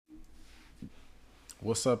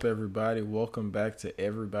What's up, everybody? Welcome back to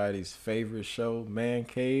everybody's favorite show, Man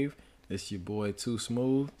Cave. It's your boy Too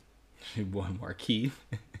Smooth, Your boy Marquis.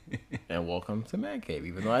 and welcome to Man Cave.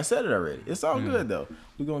 Even though I said it already, it's all good though.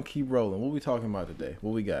 We're gonna keep rolling. What we talking about today?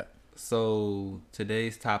 What we got? So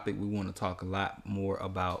today's topic, we want to talk a lot more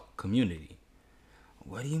about community.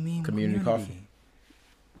 What do you mean Community coffee?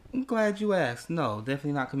 I'm glad you asked. No,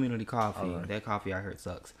 definitely not community coffee. All right. That coffee I heard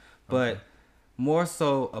sucks. But more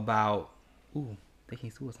so about, ooh, they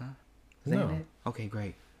can't sue us, huh? Is that No. it? Okay,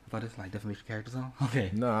 great. I thought it's like defamation of character song. Okay.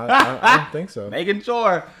 No, I don't think so. Making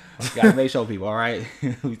sure. Gotta make sure people, all right?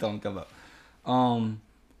 We don't come up.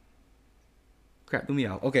 Crap, threw me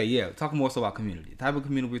out. Okay, yeah. Talking more so about community. The type of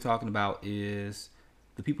community we're talking about is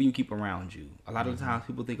the people you keep around you. A lot of the times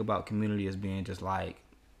people think about community as being just like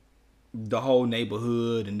the whole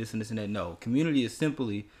neighborhood and this and this and that. No. Community is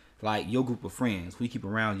simply like your group of friends who you keep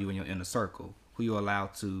around you in your inner circle, who you're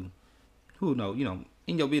allowed to, who know,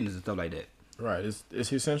 in your business and stuff like that. Right.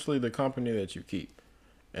 It's essentially the company that you keep,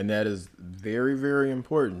 and that is very, very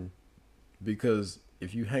important because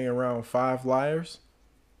if you hang around five liars,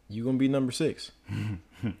 you're gonna be number six.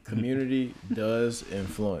 Community does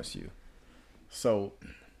influence you. So,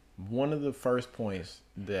 one of the first points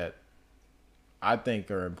that I think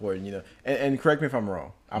are important, and correct me if I'm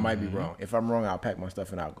wrong. I might be wrong. If I'm wrong, I'll pack my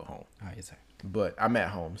stuff and I'll go home. All right, yes, sir. But I'm at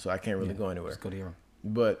home, so I can't really go anywhere. Just go to your room.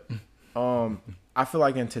 But I feel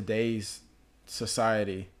like in today's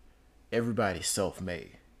society, everybody's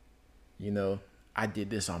self-made. I did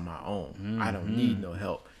this on my own. I don't need no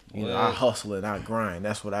help. I hustle and I grind.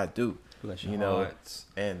 That's what I do. Bless your hearts.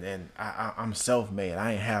 And I'm self-made.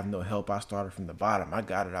 I ain't have no help. I started from the bottom. I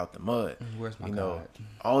got it out the mud. Where's my God?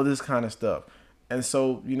 All this kind of stuff. And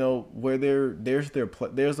so, where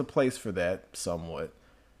there's a place for that somewhat,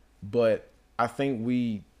 but I think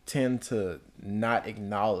we tend to not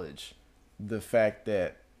acknowledge the fact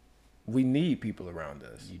that we need people around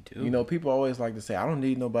us. You do. People always like to say, I don't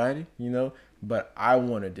need nobody, but I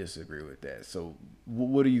want to disagree with that. So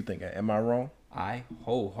what do you think? Am I wrong? I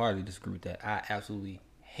wholeheartedly disagree with that. I absolutely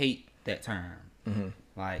hate that term.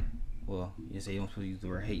 Like, well, you say you don't supposed to use the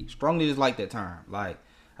word hate. Strongly dislike that term. Like,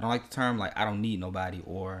 I don't like the term, like, I don't need nobody,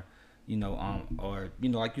 or,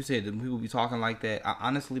 like you said, the people be talking like that. I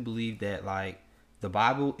honestly believe that, like, the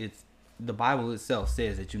Bible itself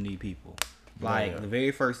says that you need people. Like, the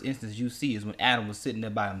very first instance you see is when Adam was sitting there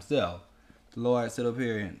by himself. The Lord sat up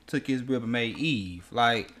here and took his rib and made Eve.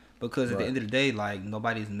 Like, because at the end of the day, like,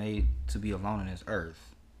 nobody's made to be alone in this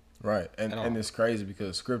earth. Right. And it's crazy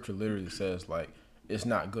because scripture literally says, like, it's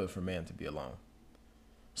not good for man to be alone.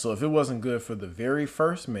 So if it wasn't good for the very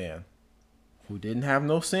first man who didn't have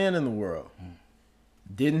no sin in the world,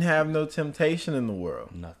 didn't have no temptation in the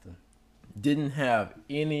world, Nothing. didn't have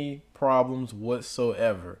any problems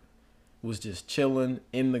whatsoever, was just chilling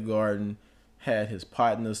in the garden, had his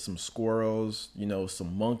partners, some squirrels,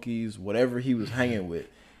 some monkeys, whatever he was hanging with.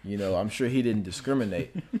 I'm sure he didn't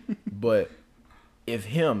discriminate. But if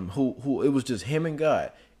him, who it was just him and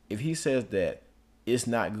God, if he says that it's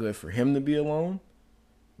not good for him to be alone,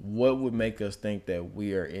 what would make us think that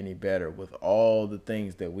we are any better with all the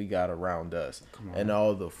things that we got around us and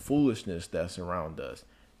all the foolishness that's around us?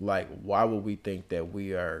 Like, why would we think that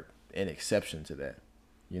we are an exception to that?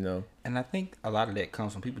 And I think a lot of that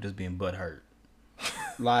comes from people just being butthurt.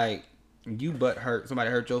 Like, you butthurt, somebody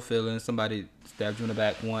hurt your feelings, somebody stabbed you in the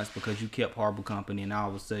back once because you kept horrible company, and now all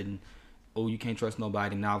of a sudden, oh, you can't trust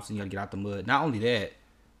nobody, and now all of a sudden you gotta get out the mud. Not only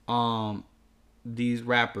that, these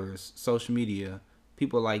rappers, social media,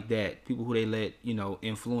 people like that, people who they let,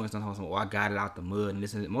 influence on something, I got it out the mud, and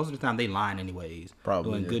this and that. Most of the time they lying anyways.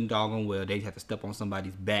 Probably, doing yeah. good and doggone well. They have to step on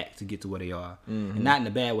somebody's back to get to where they are. And not in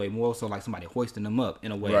a bad way, more so like somebody hoisting them up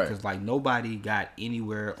in a way, Right. because like nobody got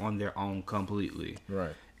anywhere on their own completely.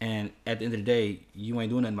 Right. And at the end of the day, you ain't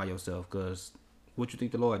doing nothing by yourself, because what you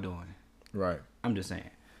think the Lord doing? Right. I'm just saying.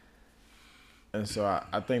 And so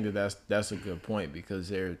I think that's a good point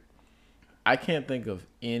because I can't think of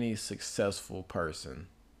any successful person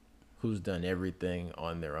who's done everything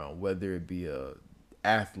on their own, whether it be a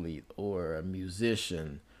athlete or a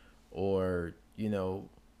musician or,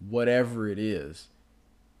 whatever it is.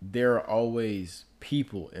 There are always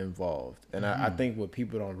people involved. And I think what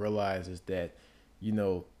people don't realize is that,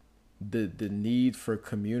 the need for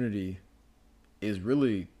community is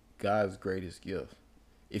really God's greatest gift,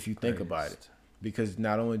 if you think about it. Because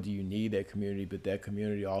not only do you need that community, but that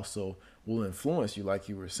community also will influence you, like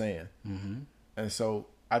you were saying. And so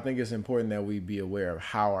I think it's important that we be aware of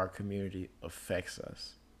how our community affects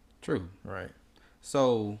us. True. Right.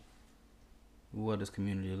 So, what does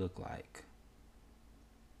community look like?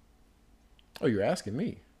 Oh, you're asking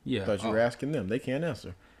me. Yeah. Thought you were asking them. They can't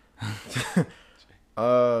answer.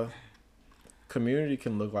 uh, Community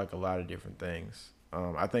can look like a lot of different things.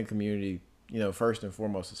 I think community, first and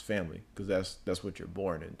foremost is family, because that's what you're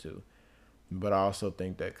born into. But I also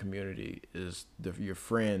think that community is your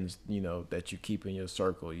friends, that you keep in your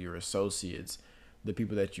circle, your associates, the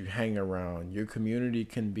people that you hang around. Your community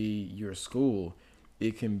can be your school.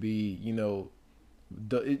 It can be,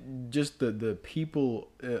 the people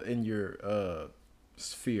in your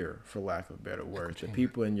sphere, for lack of better words. The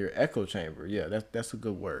people in your echo chamber. Yeah, that's a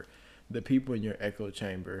good word. The people in your echo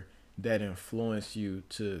chamber that influence you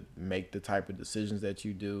to make the type of decisions that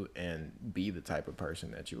you do and be the type of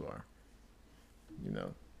person that you are.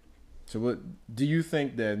 So what do you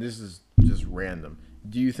think that, this is just random,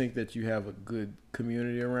 do you think that you have a good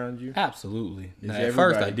community around you? Absolutely. Now, at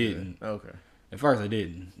first I didn't. Okay. At first I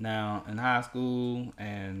didn't. Now in high school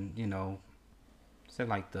and say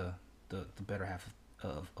like the better half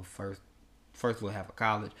of first little half of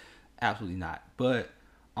college, absolutely not. But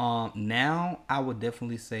now I would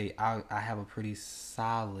definitely say I have a pretty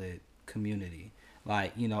solid community.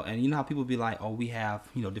 Like, and how people be like, oh, we have,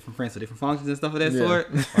 different friends for different functions and stuff of that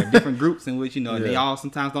sort, or different groups in which, and they all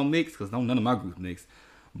sometimes don't mix, because none of my groups mix.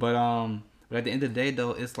 But at the end of the day,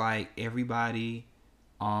 though, it's like everybody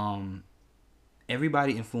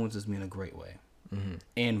influences me in a great way,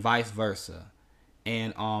 and vice versa.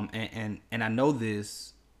 And I know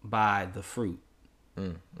this by the fruit.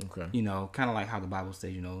 Okay. Kind of like how the Bible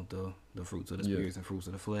says, the fruits of the spirits and fruits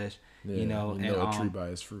of the flesh. Yeah, a tree by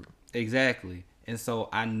its fruit. Exactly. And so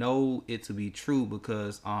I know it to be true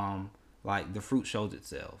because like the fruit shows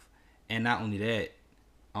itself. And not only that,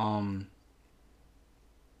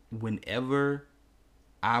 whenever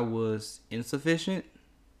I was insufficient,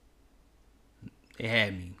 it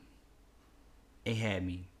had me.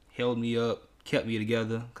 Held me up, kept me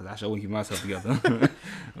together, because I sure wouldn't keep myself together.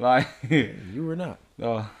 Like, you were not.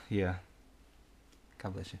 Oh, yeah.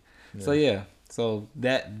 God bless you. Yeah. So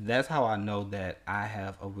that's how I know that I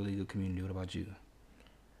have a really good community. What about you?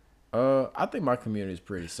 I think my community is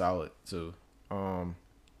pretty solid too.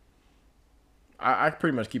 I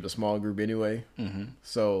pretty much keep a small group anyway.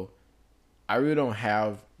 So I really don't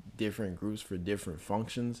have different groups for different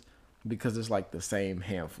functions, because it's like the same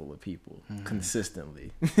handful of people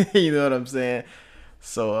consistently. You know what I'm saying?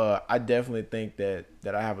 So I definitely think that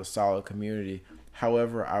I have a solid community.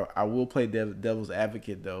 However, I will play devil's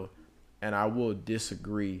advocate though, and I will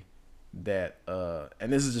disagree that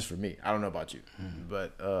and this is just for me, I don't know about you,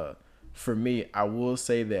 but for me, I will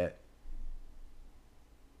say that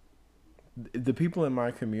the people in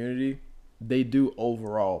my community, they do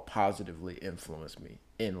overall positively influence me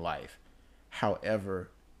in life. However,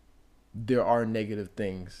 there are negative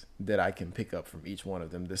things that I can pick up from each one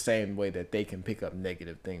of them, the same way that they can pick up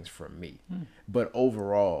negative things from me. But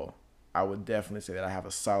overall, I would definitely say that I have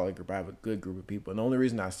a solid group. I have a good group of people. And the only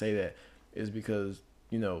reason I say that is because,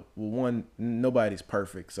 well, one, nobody's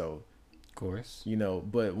perfect. So, of course,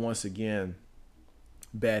 but once again,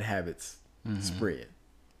 bad habits spread,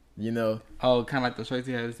 Oh, kind of like the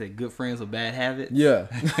Tracy had said, good friends with bad habits. Yeah.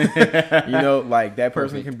 Like that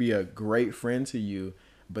person can be a great friend to you,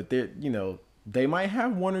 but they might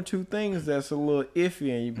have one or two things that's a little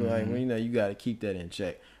iffy, and you be like, well, you got to keep that in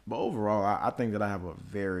check. But overall, I think that I have a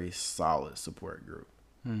very solid support group.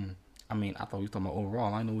 I mean, I thought we were talking about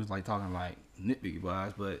overall. I know we was like talking like nitpicky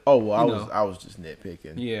wise, but I was just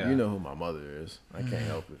nitpicking. Yeah, you know who my mother is. I can't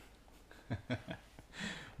help it.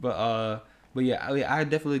 But yeah, I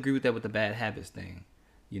definitely agree with that with the bad habits thing.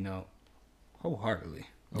 Wholeheartedly.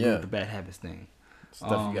 Agree with the bad habits thing.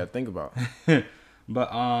 Stuff you got to think about.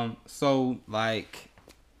 But so like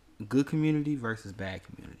good community versus bad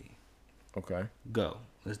community. Okay. Go.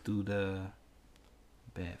 Let's do the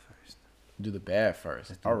bad first. Do the bad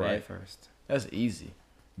first. Let's do All bad right. first. That's easy.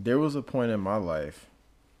 There was a point in my life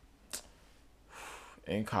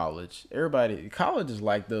in college. College is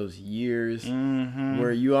like those years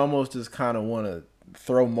where you almost just kind of want to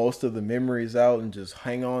throw most of the memories out and just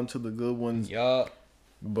hang on to the good ones. Yup.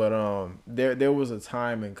 But there was a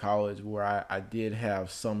time in college where I did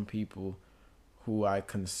have some people who I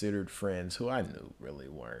considered friends who I knew really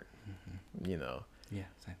weren't, Yeah,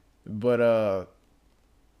 same. But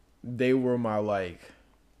they were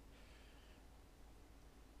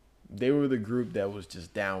they were the group that was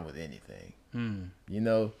just down with anything, and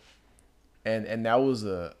that was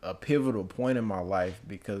a pivotal point in my life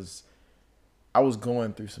because I was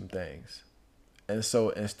going through some things. And so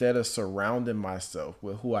instead of surrounding myself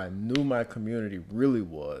with who I knew my community really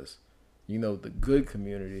was, the good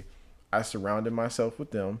community, I surrounded myself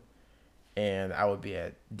with them. and I would be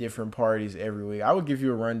at different parties every week. I would give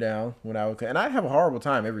you a rundown when I would, and I'd have a horrible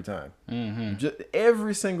time every time. Just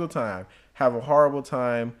every single time, have a horrible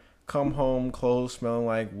time. Come home, clothes smelling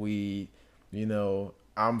like weed. You know,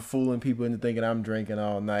 I'm fooling people into thinking I'm drinking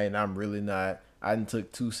all night, and I'm really not. I done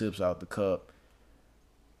took 2 sips out the cup.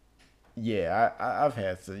 Yeah, I've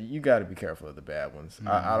had to. You got to be careful of the bad ones.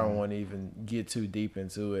 I don't want to even get too deep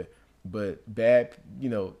into it, but bad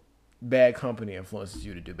company influences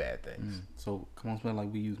you to do bad things. So, come on, smell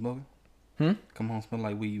like weed, you smoking? Hmm? Come on, smell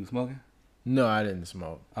like weed, you smoking? No, I didn't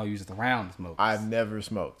smoke. Oh, you just around the smoke. I've never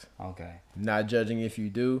smoked. Okay. Not judging if you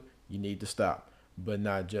do, you need to stop. But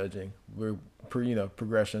not judging. We're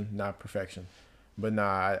progression, not perfection. But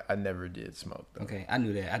nah, I never did smoke though. Okay, I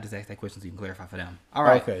knew that. I just asked that question so you can clarify for them. All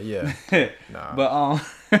right. Okay, yeah. Nah.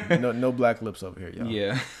 But no black lips over here, y'all.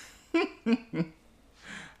 Yeah.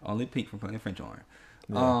 Only pink from playing French horn.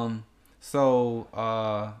 Yeah.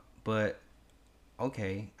 But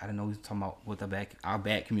okay, I didn't know we was talking about what our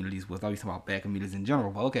bad communities was. I was talking about bad communities in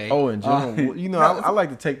general. But okay. Oh, in general, you know, I like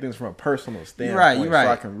to take things from a personal standpoint, you're right.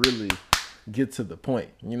 so I can really get to the point.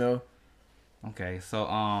 You know. Okay, so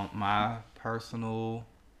my personal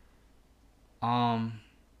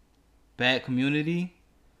bad community.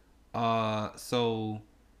 So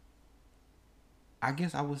I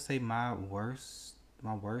guess I would say the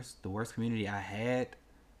worst community I had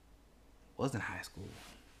was in high school.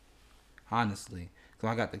 Honestly, so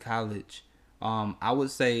I got to college. I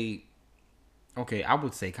would say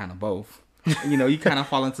kind of both. You know, you kind of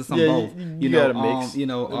fall into some both. You know, gotta mix.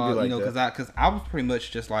 Because I was pretty much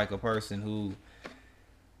just like a person who,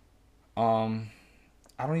 I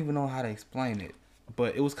don't even know how to explain it,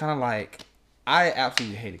 but it was kind of like I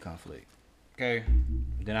absolutely hated conflict. Okay,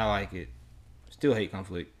 then I like it, still hate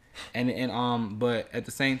conflict, and but at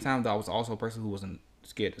the same time, though, I was also a person who wasn't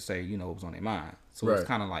scared to say, what was on their mind. So it was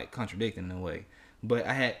kind of like contradicting in a way. But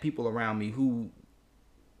I had people around me who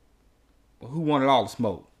wanted all the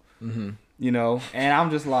smoke. Mm-hmm. And I'm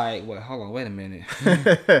just like, well, hold on, wait a minute.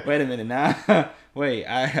 Wait a minute now. Wait,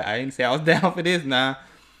 I didn't say I was down for this now.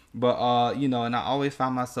 But, and I always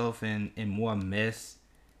found myself in more mess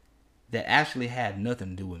that actually had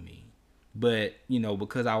nothing to do with me. But,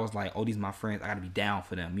 because I was like, oh, these are my friends, I got to be down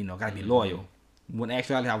for them. I got to be loyal. When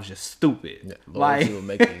actually I was just stupid. Yeah, loyalty will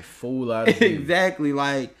make a fool out of you. Exactly.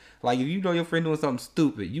 Like if you know your friend doing something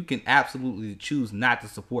stupid, you can absolutely choose not to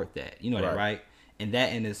support that. You know that, right? And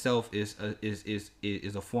that in itself is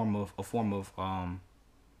a form of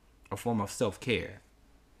self-care.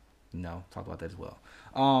 Talk about that as well.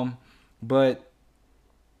 But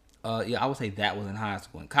I would say that was in high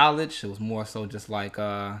school. In college, it was more so just like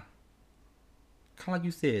kind of like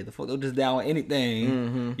you said, the folk that were just down with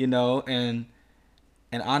anything,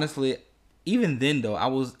 and honestly, even then though, I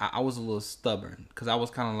was a little stubborn because I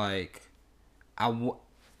was kind of like, I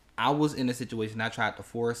was in a situation I tried to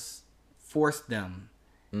force them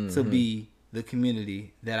to be the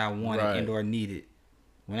community that I wanted and or needed.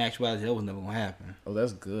 When actually that was never gonna happen. Oh,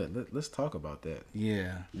 that's good. Let's talk about that.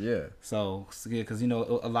 Yeah. Yeah. So yeah, because a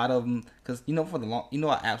lot of them, because for the long,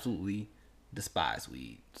 I absolutely despise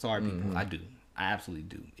weed. Sorry, people, I do. I absolutely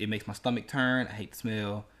do. It makes my stomach turn. I hate the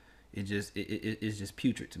smell. It's just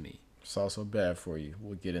putrid to me. It's also bad for you.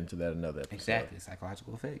 We'll get into that another episode. Exactly,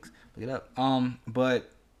 psychological effects. Look it up. But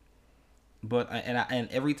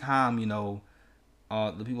every time the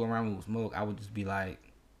people around me would smoke, I would just be like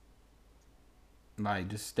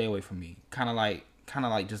just stay away from me. Kind of like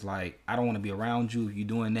just like I don't want to be around you if you're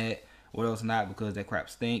doing that or else not because that crap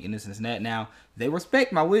stink and this and that. Now they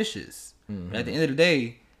respect my wishes, but at the end of the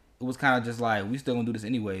day, it was kind of just like we still gonna do this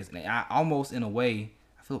anyways. And I almost in a way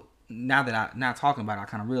I feel now that I not talking about it, I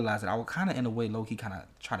kind of realized that I would kind of in a way low key kind of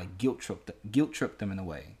try to guilt trip them in a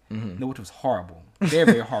way, which was horrible, very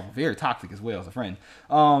very horrible, very toxic as well as a friend.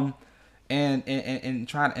 And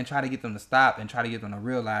try to get them to stop and try to get them to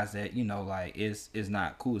realize that it's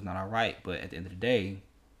not cool, it's not all right. But at the end of the day,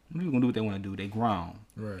 people gonna do what they want to do. They grown,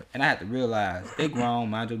 right? And I had to realize they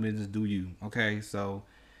grown. Mind your business, do you? Okay, so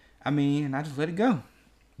and I just let it go.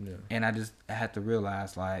 Yeah. And I had to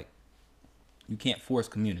realize you can't force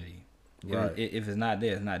community. Right. If it's not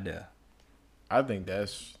there, it's not there. I think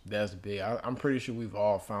that's big. I'm pretty sure we've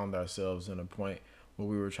all found ourselves in a point where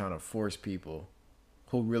we were trying to force people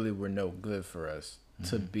who really were no good for us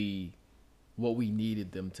to be what we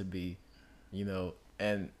needed them to be,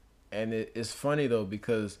 and it's funny though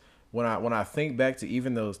because when I think back to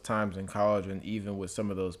even those times in college and even with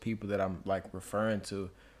some of those people that I'm referring to,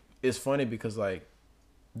 it's funny because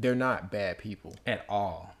they're not bad people at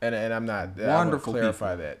all, and I'm not wonderful. I want to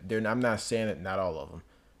clarify that I'm not saying that not all of them.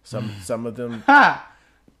 Some of them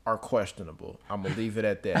are questionable. I'm gonna leave it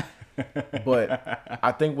at that. But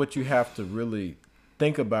I think what you have to really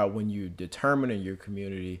think about when you're determining your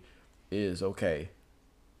community is, okay,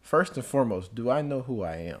 first and foremost, do I know who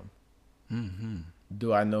I am? Mm-hmm.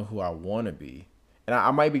 Do I know who I want to be? And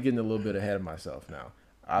I might be getting a little bit ahead of myself now.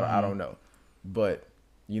 I don't know. But,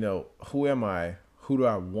 who am I? Who do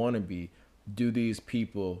I want to be? Do these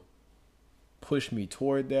people push me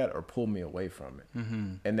toward that or pull me away from it?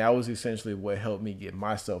 Mm-hmm. And that was essentially what helped me get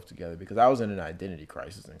myself together, because I was in an identity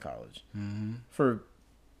crisis in college for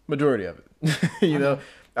majority of it.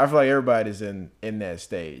 I feel like everybody's in that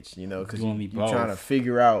stage, because you're trying to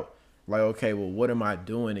figure out, like, okay, well, what am I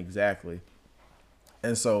doing exactly?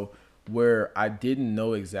 And so where I didn't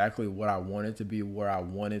know exactly what I wanted to be, where I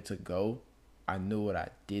wanted to go, I knew what I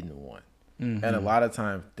didn't want. And a lot of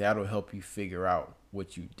times that'll help you figure out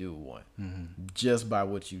what you do want just by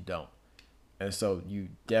what you don't. And so you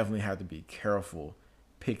definitely have to be careful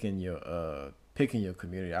picking your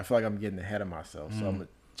community. I feel like I'm getting ahead of myself, so I'm gonna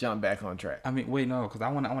jump back on track. I mean, wait, no, because I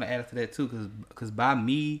want to add to that too, because by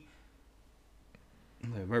me,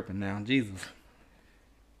 I'm like burping now, Jesus,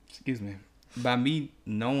 excuse me, by me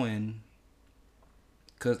knowing,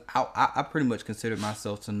 because I pretty much considered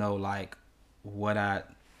myself to know like what I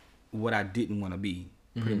didn't want to be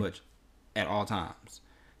pretty much at all times,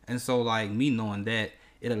 and so like me knowing that,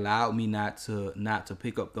 it allowed me not to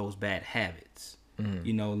pick up those bad habits.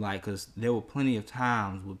 Like, because there were plenty of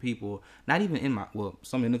times with people, not even in my, well,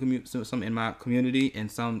 some in the community, some in my community,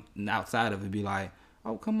 and some outside of it, be like,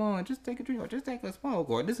 "Oh, come on, just take a drink, or just take a smoke,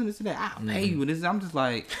 or this and this and that. I'll pay you." And I'm just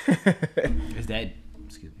like, is that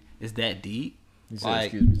deep? You said,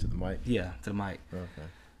 excuse me, to the mic? Yeah, to the mic. Okay.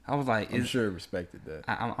 I was like, I'm sure it respected that.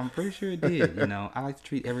 I'm pretty sure it did. I like to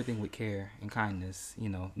treat everything with care and kindness.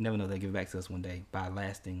 Never know they'll give it back to us one day by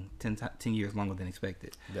lasting 10 years longer than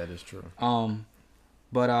expected. That is true.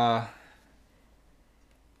 But I'm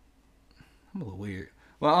a little weird.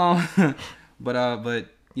 Well, but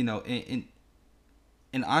and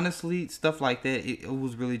honestly, stuff like that, it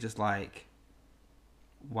was really just like,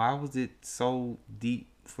 why was it so deep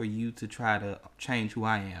for you to try to change who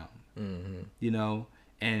I am?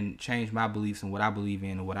 And change my beliefs and what I believe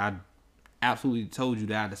in and what I absolutely told you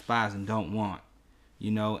that I despise and don't want,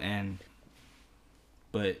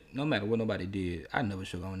 but no matter what nobody did, I never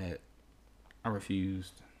shook on that. I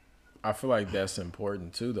refused. I feel like that's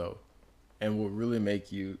important too, though, and will really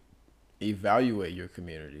make you evaluate your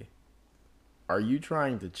community. Are you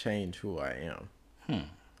trying to change who I am?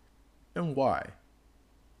 And why?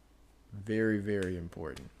 Very, very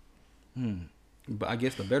important. But I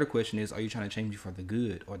guess the better question is, are you trying to change me for the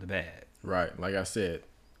good or the bad? Right. Like I said,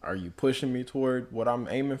 are you pushing me toward what I'm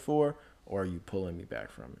aiming for, or are you pulling me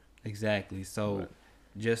back from it? Exactly. So, Right.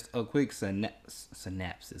 Just a quick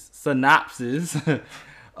synopsis.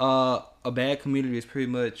 A bad community is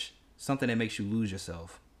pretty much something that makes you lose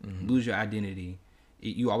yourself, lose your identity.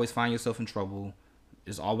 You always find yourself in trouble.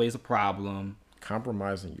 There's always a problem.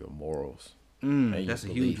 Compromising your morals. That's a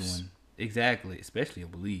huge one. Exactly, especially your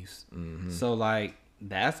beliefs. So like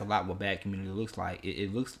that's a lot what bad community looks like.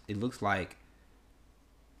 It looks like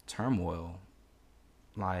turmoil,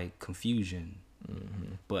 like confusion.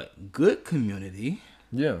 But good community.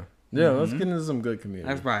 Yeah. Let's get into some good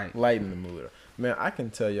community. That's right. Lighten the mood. Man, I can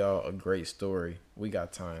tell y'all a great story. We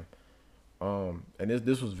got time. And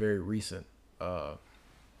this was very recent.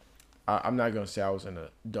 I'm not gonna say I was in a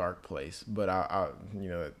dark place, but I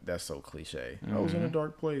that's so cliche. I was in a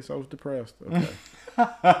dark place. I was depressed. Okay.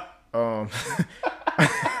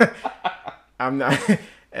 I'm not,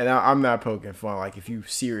 and I'm not poking fun. Like, if you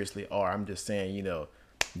seriously are, I'm just saying,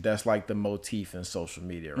 that's like the motif in social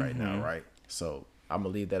media right now, right? So I'm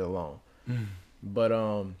gonna leave that alone. But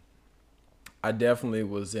I definitely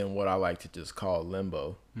was in what I like to just call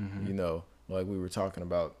limbo. Like we were talking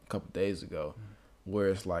about a couple days ago, where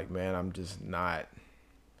it's like, man, I'm just not.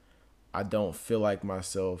 I don't feel like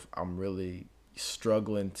myself. I'm really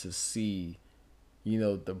struggling to see,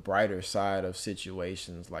 the brighter side of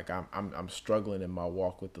situations. Like I'm struggling in my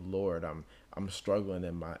walk with the Lord. I'm struggling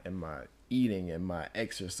in my eating and my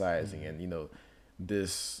exercising, and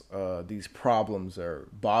these problems are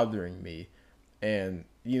bothering me, and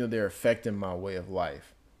they're affecting my way of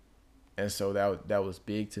life. And so that was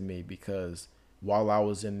big to me, because while I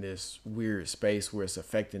was in this weird space where it's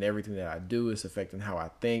affecting everything that I do, it's affecting how I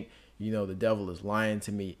think. The devil is lying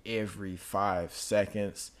to me every 5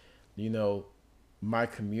 seconds. My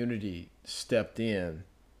community stepped in,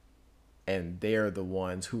 and they're the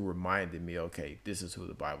ones who reminded me, okay, this is who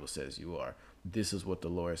the Bible says you are. This is what the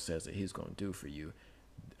Lord says that he's going to do for you.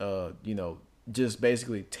 Just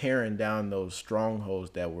basically tearing down those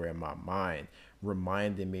strongholds that were in my mind,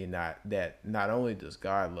 reminding me not only does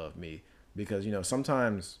God love me, because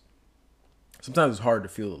sometimes it's hard to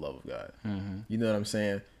feel the love of God. You know what I'm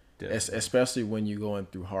saying? Especially when you're going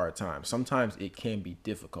through hard times. Sometimes it can be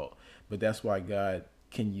difficult, but that's why God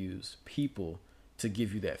can use people to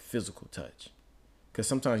give you that physical touch. Because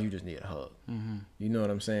sometimes you just need a hug. You know what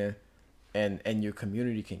I'm saying? And your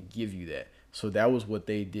community can give you that. So that was what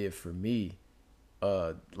they did for me.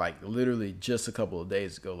 Like literally just a couple of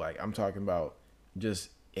days ago. Like I'm talking about, just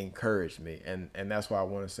encouraged me, and that's why I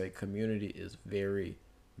want to say community is very,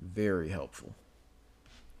 very helpful.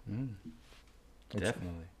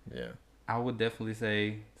 Definitely. Yeah. I would definitely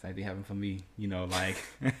say same thing happened for me. Like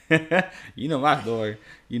my story.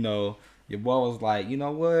 Your boy was like, you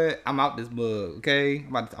know what? I'm out this mug, okay?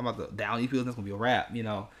 I'm about to down these pills. That's gonna be a wrap,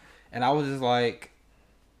 And I was just like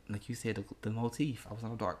you said, the motif. I was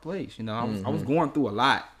in a dark place. I was going through a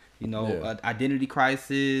lot. Identity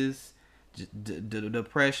crisis,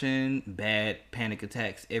 depression, bad panic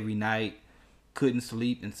attacks every night, couldn't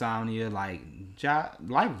sleep, insomnia. Like,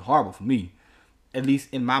 life was horrible for me. At least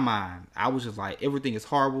in my mind, I was just like, everything is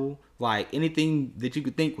horrible. Like, anything that you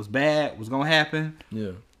could think was bad was gonna happen.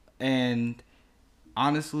 Yeah. And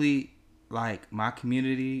honestly, like, my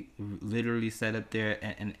community literally sat up there,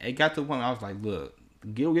 and it got to the point where I was like, look,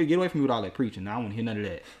 get away from me with all that preaching. I don't want to hear none of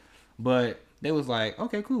that. But they was like,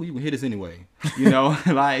 okay, cool, you can hit us anyway.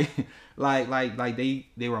 like they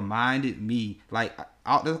reminded me. Like,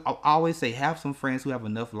 I always say, have some friends who have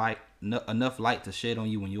enough light to shed on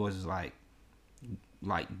you when yours is like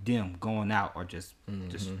dim, going out, or just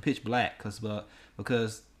pitch black.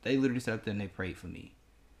 Because they literally sat up there and they prayed for me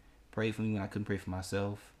when I couldn't pray for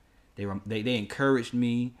myself. They encouraged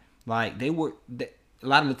me. Like, a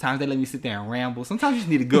lot of the times they let me sit there and ramble. Sometimes you just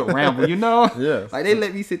need a good ramble, Yeah. Like, they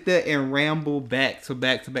let me sit there and ramble back to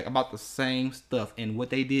back to back about the same stuff. And what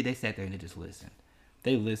they did, they sat there and they just listened.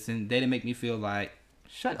 They listened. They didn't make me feel like,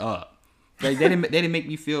 shut up. They didn't make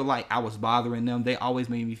me feel like I was bothering them. They always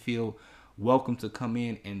made me feel welcome to come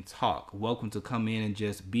in and talk. Welcome to come in and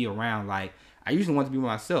just be around. Like, I usually want to be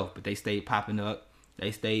myself, but they stayed popping up.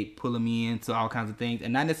 They stayed pulling me into all kinds of things,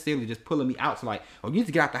 and not necessarily just pulling me out. So like, oh, you need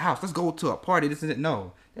to get out the house. Let's go to a party. This and that.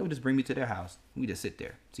 No, they would just bring me to their house. We just sit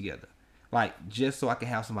there together, like, just so I can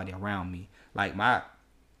have somebody around me. Like, my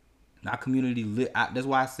community that's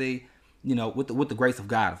why I say, with the grace of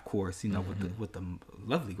God, of course, with the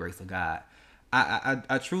lovely grace of God,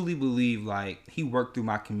 I truly believe, like, He worked through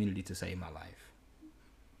my community to save my life.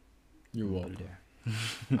 You're welcome.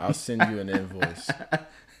 I'll send you an invoice.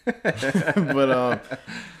 But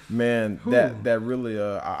man, that really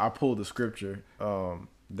I pulled the scripture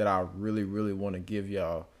that I really, really want to give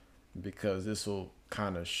y'all, because this will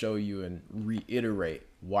kind of show you and reiterate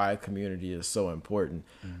why community is so important.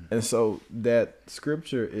 And so that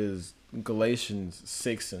scripture is Galatians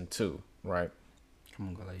 6:2, right? Come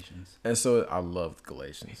on, Galatians. And so I love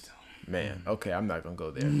Galatians. Man, okay, I'm not gonna go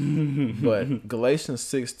there. But Galatians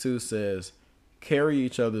 6:2 says, carry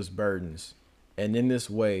each other's burdens, and in this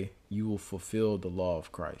way you will fulfill the law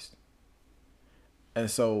of Christ. And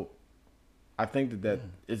so I think that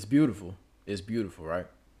it's beautiful. It's beautiful, right?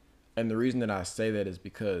 And the reason that I say that is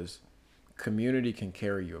because community can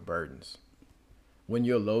carry your burdens. When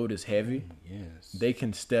your load is heavy, yes, they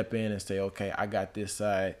can step in and say, okay, I got this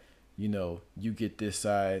side, you get this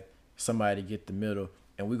side, somebody get the middle,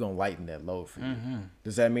 and we're going to lighten that load for you.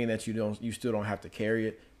 Does that mean that you still don't have to carry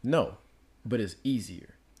it? No, but it's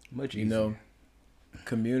easier. Much easier.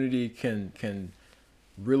 Community can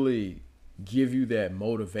really give you that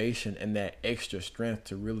motivation and that extra strength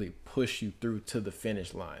to really push you through to the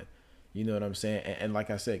finish line. You know what I'm saying? And like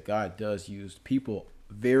I said, God does use people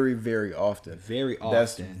very, very often. Very often.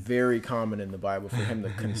 That's very common in the Bible for Him to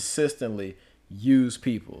consistently use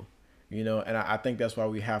people. And I think that's why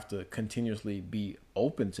we have to continuously be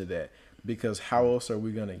open to that, because how else are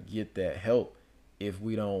we going to get that help if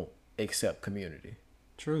we don't accept community?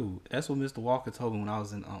 True. That's what Mr. Walker told me when I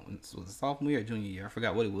was in was it sophomore year or junior year. I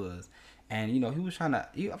forgot what it was. And he was trying to.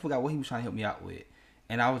 I forgot what he was trying to help me out with.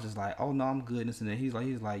 And I was just like, oh no, I'm good. And then he's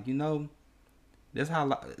like, that's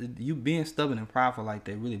how you being stubborn and prideful like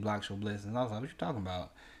that really blocks your blessings. I was like, what you talking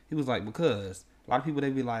about? He was like, because a lot of people, they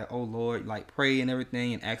be like, oh Lord, like, pray and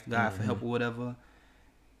everything and ask God for help or whatever.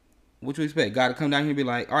 What you expect? God to come down here and be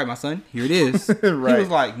like, all right, my son, here it is. Right. He was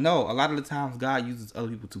like, no, a lot of the times God uses other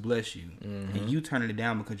people to bless you. And you turning it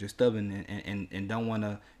down because you're stubborn and don't want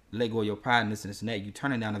to let go of your pride and this and that. You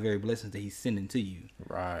turning down the very blessings that He's sending to you.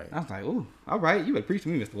 Right. I was like, oh, all right, you better preach to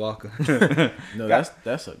me, Mr. Walker. No,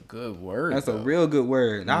 that's a good word. That's a real good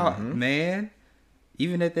word. Now, man,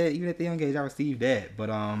 even at that young age, I received that. But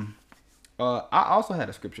I also had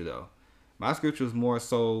a scripture though. My scripture is more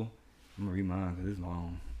so. I'm gonna read mine because it's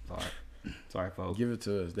long. Sorry, folks. Give it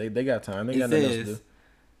to us. They got time. They It got nothing else to says,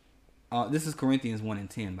 do. this is Corinthians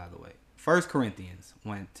 1:10, by the way. 1 Corinthians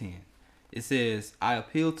 1:10. It says, I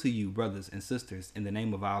appeal to you, brothers and sisters, in the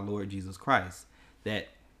name of our Lord Jesus Christ, that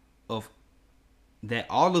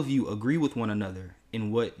all of you agree with one another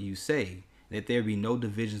in what you say, that there be no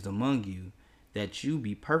divisions among you, that you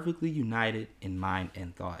be perfectly united in mind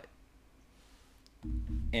and thought.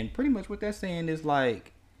 And pretty much what that's saying is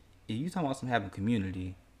like, if you talking about some having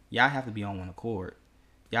community, y'all have to be on one accord.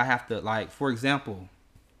 Y'all have to, like, for example,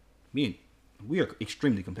 we are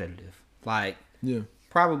extremely competitive. Like, Yeah.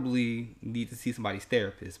 probably need to see somebody's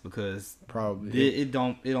therapist because Probably. it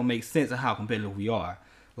don't make sense of how competitive we are.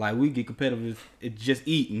 Like, we get competitive at just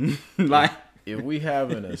eating. Like, If we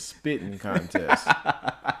having a spitting contest,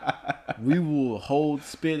 we will hold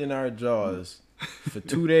spit in our jaws for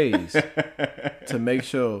 2 days to make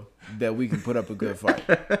sure that we can put up a good fight.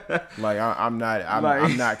 Like I'm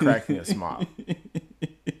not cracking a smile.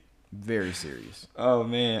 Very serious. oh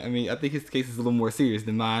man, I mean, I think his case is a little more serious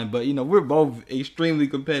than mine, but you know, we're both extremely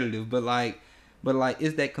competitive. But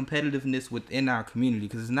is that competitiveness within our community?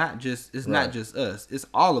 Because it's not just us, it's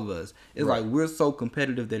all of us. It's Right. like we're so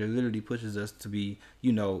competitive that it literally pushes us to be,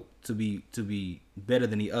 you know, to be better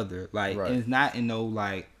than the other. Like, Right. and it's not in no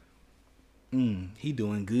like, he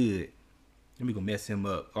doing good, let me go mess him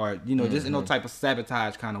up, or you know, just in no type of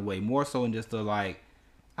sabotage kind of way. More so in just a like,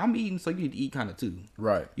 I'm eating, so you need to eat kind of too.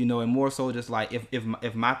 Right. You know, and more so just like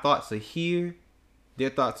if my thoughts are here, their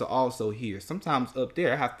thoughts are also here. Sometimes up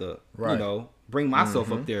there, I have to, Right. you know, bring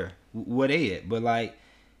myself up there where they at. But like,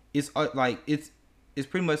 it's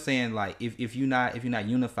pretty much saying like if you're not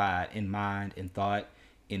unified in mind, in thought,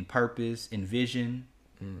 in purpose, in vision,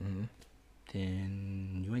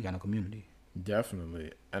 then you ain't got no community.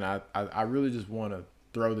 Definitely. And I really just want to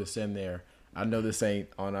throw this in there. I know this ain't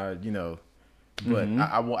on our, you know, but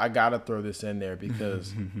I gotta throw this in there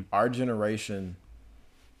because our generation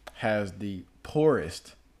has the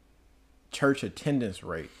poorest church attendance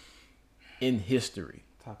rate in history.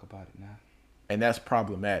 Talk about it now. And that's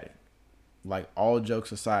problematic. Like, all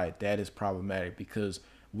jokes aside, that is problematic because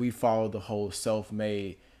we follow the whole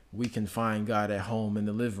self-made, we can find God at home in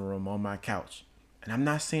the living room on my couch. And I'm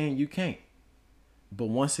not saying you can't. But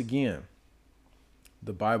once again,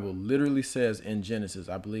 the Bible literally says in Genesis,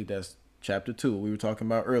 I believe that's chapter 2, we were talking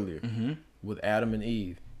about earlier, with Adam and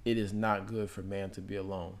Eve, it is not good for man to be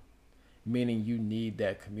alone. Meaning you need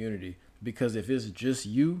that community. Because if it's just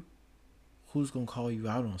you, who's going to call you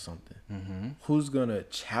out on something? Who's going to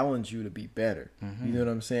challenge you to be better? You know what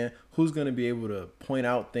I'm saying? Who's going to be able to point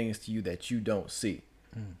out things to you that you don't see?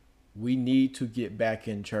 We need to get back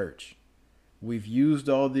in church. We've used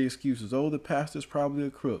all the excuses. Oh, the pastor's probably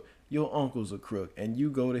a crook. Your uncle's a crook. And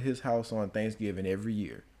you go to his house on Thanksgiving every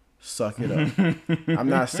year. Suck it up. I'm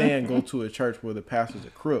not saying go to a church where the pastor's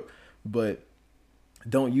a crook, but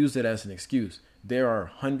don't use it as an excuse. There are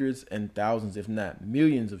hundreds and thousands, if not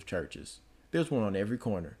millions of churches. There's one on every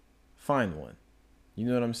corner. Find one. You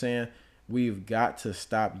know what I'm saying? We've got to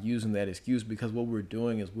stop using that excuse because what we're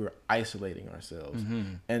doing is we're isolating ourselves.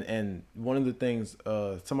 And one of the things,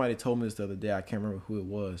 somebody told me this the other day, I can't remember who it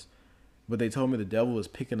was, but they told me the devil is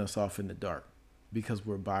picking us off in the dark because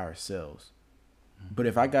we're by ourselves. But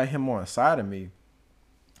if I got him on side of me,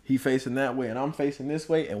 he facing that way and I'm facing this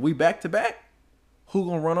way and we back to back, who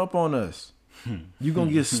gonna run up on us? You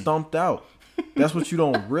gonna get stumped out. That's what you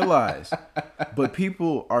don't realize. But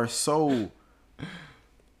people are so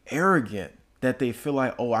arrogant that they feel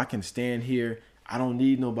like, oh, I can stand here. I don't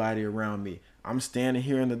need nobody around me. I'm standing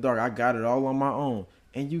here in the dark. I got it all on my own.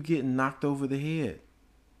 And you get knocked over the head.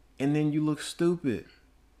 And then you look stupid.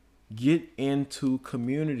 Get into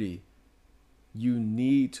community. You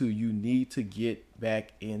need to get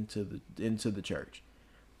back into the church.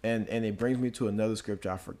 And it brings me to another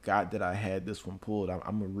scripture. I forgot that I had this one pulled.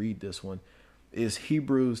 I'm going to read this one. It's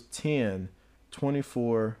Hebrews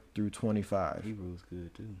 10:24 through 25. Hebrews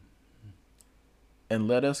good too. And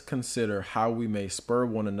let us consider how we may spur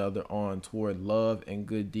one another on toward love and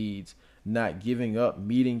good deeds, not giving up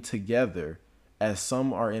meeting together, as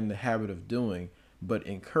some are in the habit of doing, but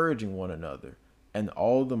encouraging one another, and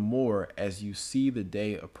all the more as you see the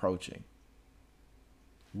day approaching.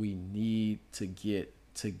 We need to get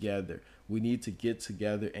together. We need to get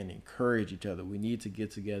together and encourage each other. We need to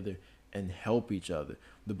get together and help each other.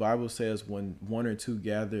 The Bible says when one or two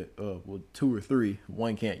gather, two or three,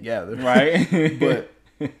 one can't gather. Right. But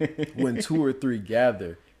when two or three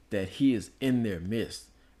gather, that he is in their midst.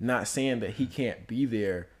 Not saying that he can't be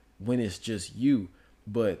there when it's just you,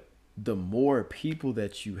 but the more people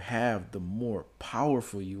that you have, the more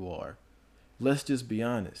powerful you are. let's just be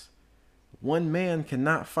honest. One man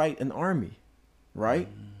cannot fight an army, right?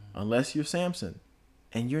 Unless you're Samson.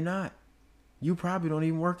 And you're not. You probably don't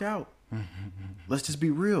even work out. Let's just be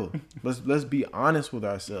real. Let's be honest with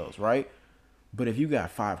ourselves, right? But if you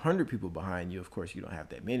got 500 people behind you, of course you don't have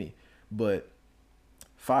that many. But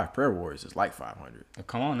 5 prayer warriors is like 500.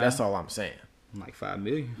 Come on now. That's all I'm saying. Like 5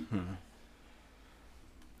 million.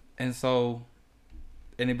 And so,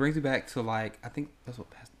 and it brings me back to like, I think that's what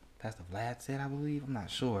Pastor Vlad said, I believe. I'm not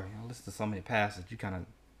sure. You know, listen to so many pastors, you kind of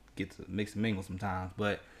get to mix and mingle sometimes.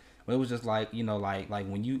 But it was just like, you know, like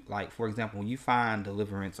when you, like, for example, when you find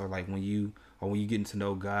deliverance, or like when you getting to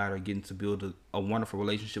know God, or getting to build a wonderful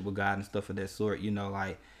relationship with God and stuff of that sort, you know,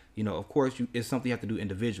 like, you know, of course it's something you have to do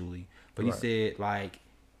individually. But Right. he said, like,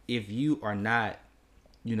 if you are not,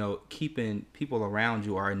 you know, keeping people around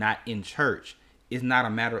you, or are not in church, it's not a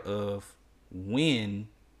matter of when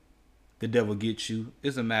the devil gets you.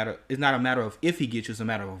 It's not a matter of if he gets you. It's a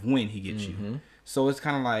matter of when he gets you. So it's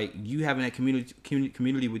kind of like you having that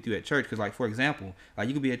community with you at church. Because, like, for example, like,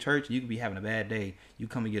 you could be at church and you could be having a bad day. You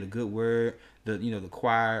come and get a good word. The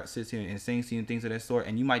choir sits here and sings to you and things of that sort.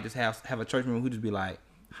 And you might just have a church member who just be like,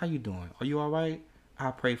 "How you doing? Are you all right?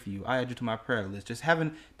 I'll pray for you. I add you to my prayer list." Just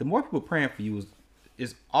having the more people praying for you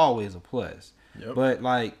is always a plus. Yep. But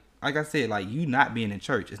like I said, like, you not being in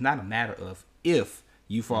church, it's not a matter of if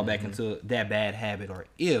you fall back into that bad habit, or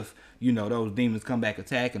if, you know, those demons come back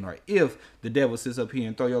attacking, or if the devil sits up here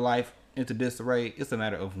and throw your life into disarray. It's a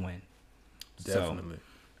matter of when. Definitely.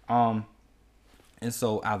 So, and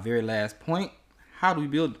so our very last point, how do we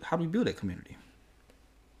build that community?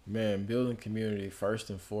 Man, building community, first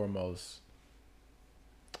and foremost,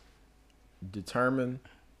 determine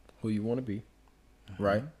who you want to be,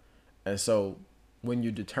 right? And so when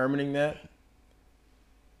you're determining that,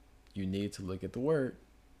 you need to look at the word,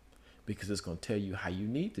 because it's going to tell you how you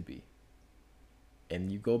need to be.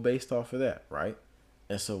 And you go based off of that, right?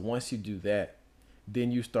 And so once you do that,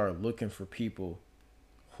 then you start looking for people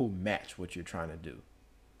who match what you're trying to do.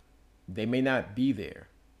 They may not be there,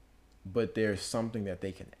 but there's something that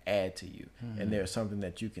they can add to you, and there's something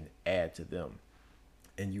that you can add to them.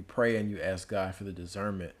 And you pray and you ask God for the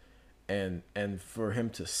discernment, and for him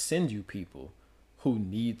to send you people who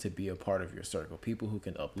need to be a part of your circle, people who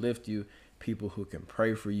can uplift you, people who can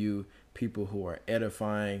pray for you, people who are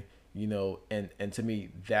edifying, you know, and to me,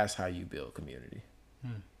 that's how you build community.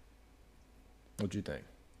 What you think?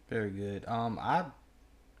 Very good. I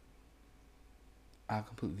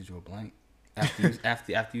completely drew a blank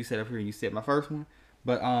after you said up here and you said my first one.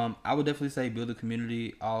 But I would definitely say build a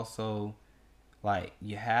community. Also, like,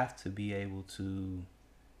 you have to be able to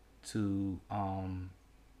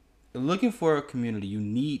looking for a community. You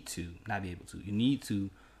need to not be able to. You need to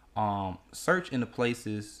search in the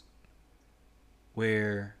places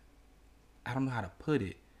where, I don't know how to put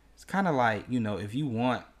it. It's kind of like, you know, if you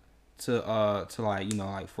want to like, you know,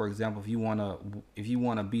 like, for example, if you want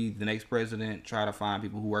to be the next president, try to find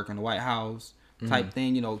people who work in the White House type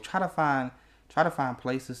thing, you know, try to find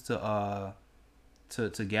places to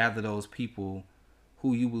gather those people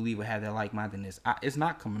who you believe will have that like-mindedness. It's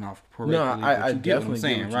not coming off correctly. No, I get definitely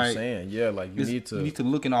get what you're saying. Yeah, like, you need to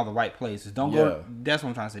look in all the right places. Don't go. That's what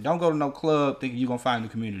I'm trying to say. Don't go to no club thinking you're gonna find the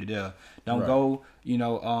community there. Don't go, you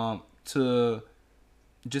know, to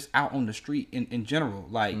just out on the street in general.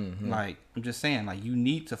 Like, like, I'm just saying, like, you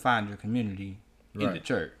need to find your community in the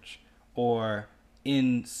church, or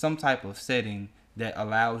in some type of setting that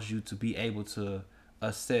allows you to be able to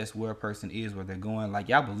assess where a person is, where they're going. Like,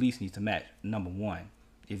 y'all beliefs need to match. Number one,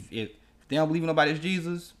 if they don't believe in nobody's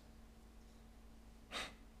Jesus,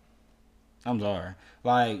 I'm sorry,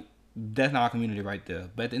 like, that's not our community right there.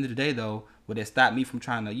 But at the end of the day, though, would that stop me from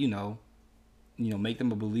trying to, you know, make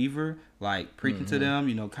them a believer, like preaching to them,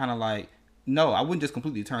 you know, kind of like, no, I wouldn't just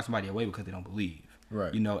completely turn somebody away because they don't believe.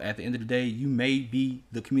 Right. You know, at the end of the day, you may be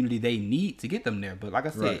the community they need to get them there. But like I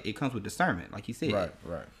said, it comes with discernment, like he said.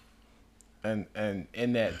 Right. And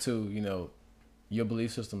in that too, you know, your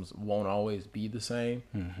belief systems won't always be the same.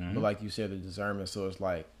 But like you said, the discernment. So it's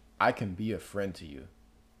like, I can be a friend to you,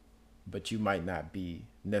 but you might not be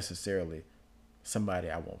necessarily somebody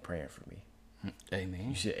I want praying for me. Amen.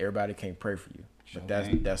 You said everybody can't pray for you, but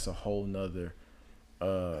that's a whole nother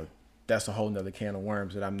can of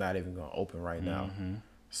worms that I'm not even gonna open right now.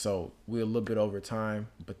 So we're a little bit over time,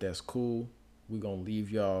 but that's cool. We're gonna leave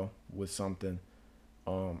y'all with something.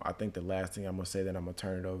 I think the last thing I'm gonna say, then I'm gonna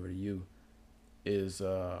turn it over to you, is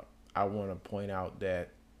I want to point out that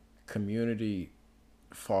community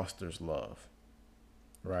fosters love,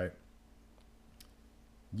 right?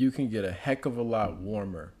 You can get a heck of a lot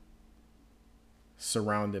warmer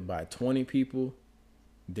surrounded by 20 people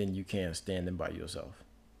than you can standing by yourself.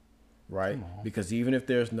 Right? Because even if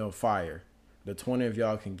there's no fire, the 20 of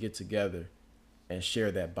y'all can get together and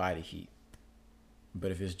share that body heat.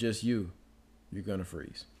 But if it's just you, you're going to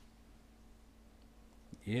freeze.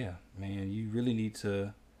 Yeah, man, you really need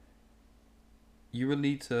to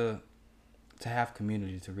have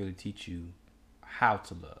community to really teach you how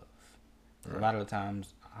to love. Right. A lot of the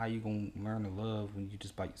times, how you gonna learn to love when you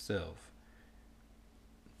just by yourself?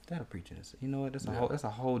 That'll preaching this. You know what? That's a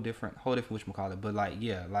whole different whatchamacallit. But like,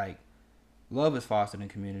 yeah, like love is fostered in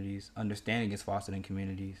communities. Understanding is fostered in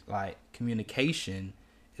communities. Like communication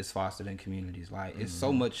is fostered in communities. Like it's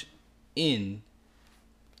so much in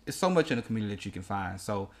a community that you can find.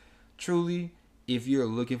 So truly, if you're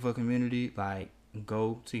looking for a community, like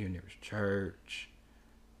go to your nearest church.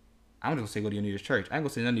 I'm just gonna say go to your nearest church. I ain't gonna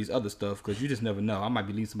say none of these other stuff because you just never know. I might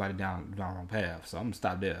be leading somebody down the wrong path, so I'm gonna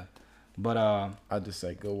stop there. But I just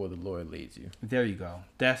say go where the Lord leads you. There you go.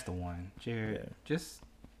 That's the one, Jared. Yeah. Just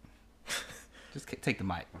take the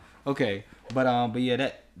mic. Okay, but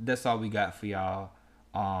yeah, that's all we got for y'all.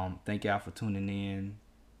 Thank y'all for tuning in.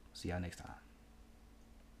 See y'all next time.